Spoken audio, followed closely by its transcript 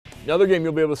Another game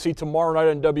you'll be able to see tomorrow night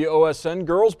on WOSN,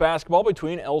 girls basketball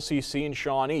between LCC and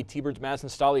Shawnee. T-Birds Madison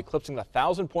Stolly eclipsing the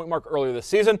 1,000-point mark earlier this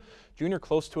season. Junior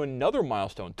close to another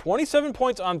milestone. 27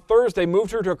 points on Thursday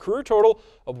moved her to a career total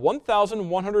of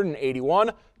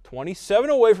 1,181. 27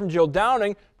 away from Jill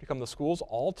Downing, become the school's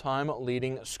all-time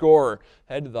leading scorer.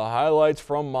 Head to the highlights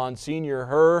from Monsignor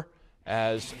Herr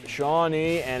as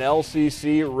Shawnee and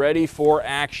LCC ready for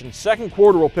action. Second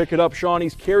quarter will pick it up.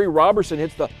 Shawnee's Carrie Robertson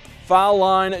hits the foul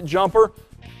line jumper.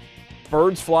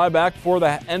 Birds fly back for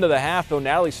the end of the half, though.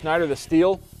 Natalie Snyder the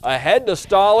steal. Ahead to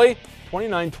Stolly.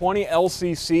 29-20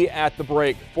 LCC at the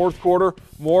break. Fourth quarter,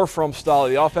 more from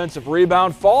Stolly. The offensive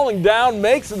rebound, falling down,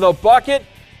 makes the bucket,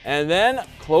 and then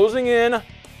closing in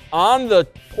on the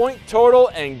point total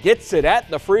and gets it at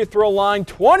the free throw line.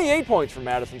 28 points for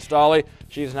Madison Stolly.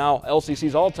 She's now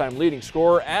LCC's all-time leading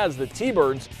scorer as the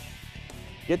T-Birds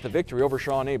get the victory over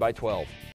Shawnee by 12.